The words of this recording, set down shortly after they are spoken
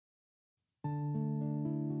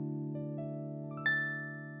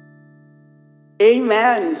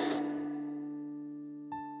Amen.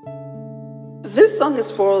 This song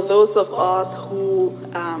is for those of us who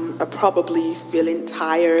are probably feeling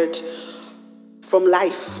tired from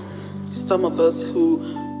life. Some of us who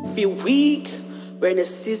feel weak. We're in a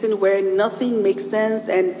season where nothing makes sense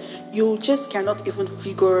and you just cannot even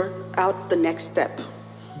figure out the next step.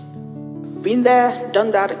 Been there, done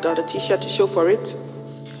that, got a t-shirt to show for it.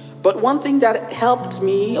 But one thing that helped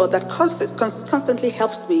me, or that constantly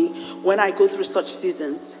helps me when I go through such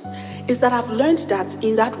seasons, is that I've learned that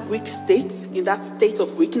in that weak state, in that state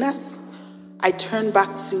of weakness, I turn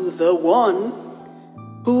back to the one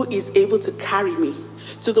who is able to carry me,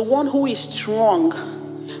 to the one who is strong,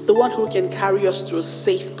 the one who can carry us to a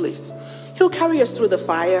safe place. He'll carry us through the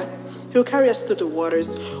fire. He'll carry us through the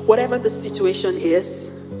waters, whatever the situation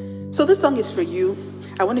is. So this song is for you.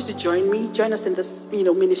 I want you to join us in this,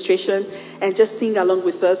 ministration, and just sing along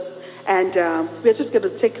with us. And we're just going to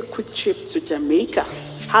take a quick trip to Jamaica.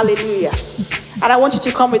 Hallelujah. And I want you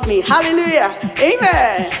to come with me. Hallelujah.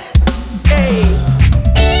 Amen. Hey.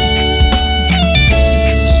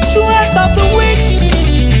 Strength of the weak.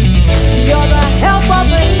 You're the help of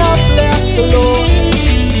the helpless, Lord.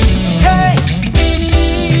 Hey.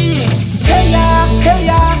 Hey, yeah. Hey,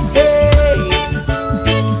 yeah.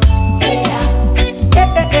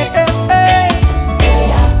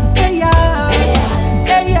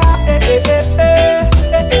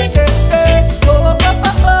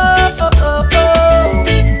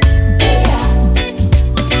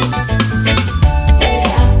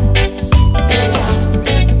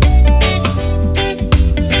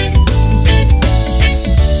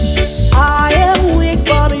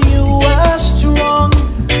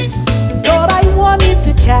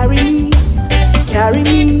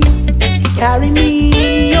 Carry me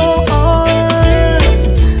in your arms.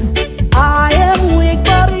 I am weak,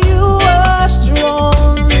 but you are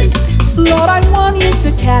strong. Lord, I want you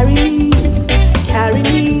to carry me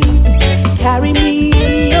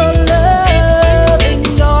in your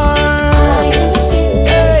loving arms.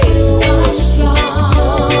 Hey.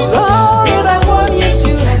 Lord, I want you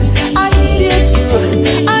to, I need you to,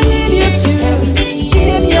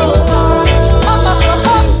 in your arms.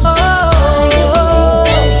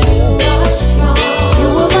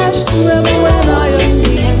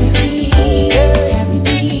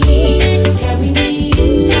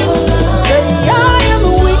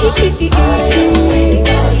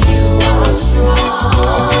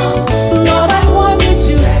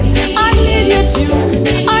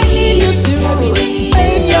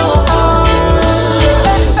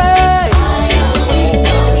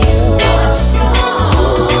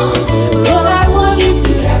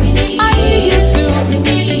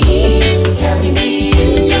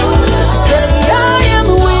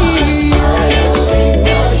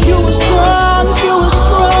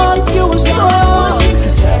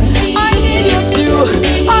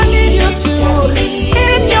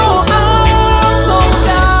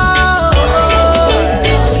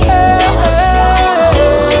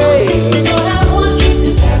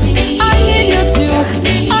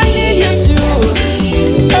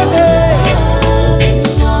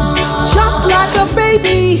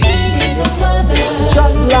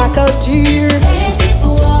 Like a deer,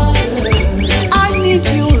 I need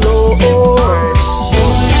you, Lord.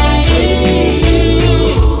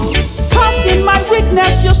 'Cause in my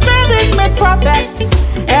weakness, your strength is made perfect,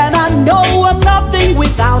 and I know I'm nothing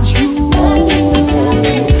without you.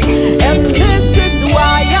 And this is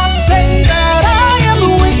why I say that I am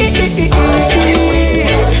weak.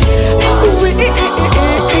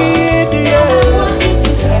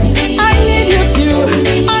 I need you to.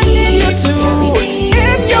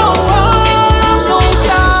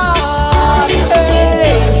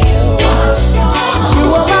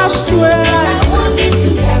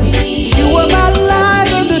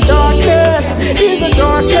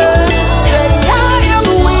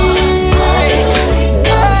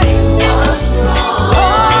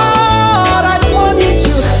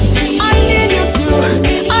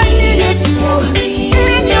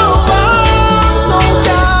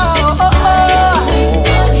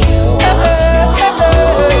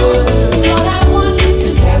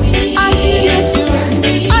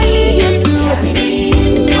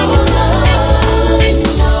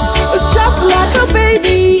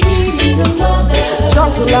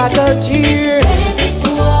 Like a tear,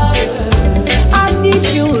 I need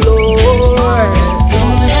you, Lord.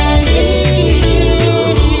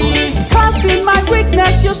 'Cause in my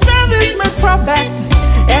weakness, your strength is made perfect,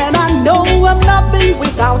 and I know I'm nothing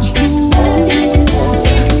without you.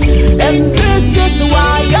 And this is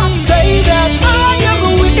why I say that I am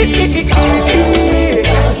weak.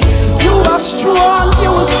 You are strong,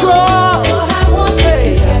 you are strong.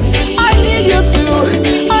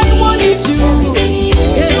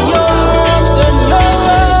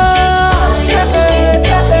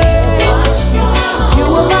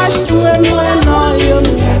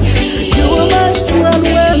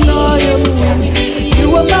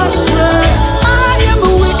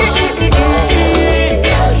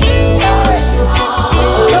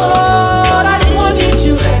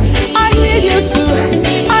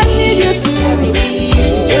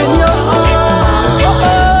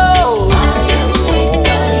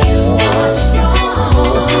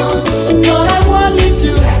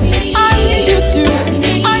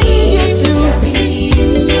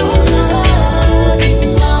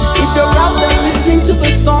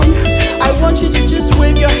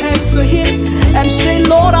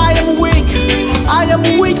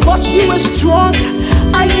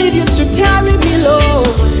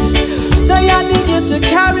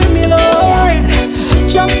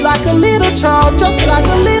 just like a little child, just like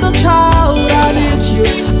a little child. I need you,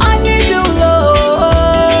 I need you,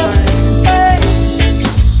 Lord. Hey.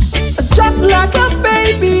 Just like a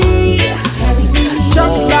baby,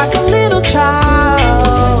 just like a little child.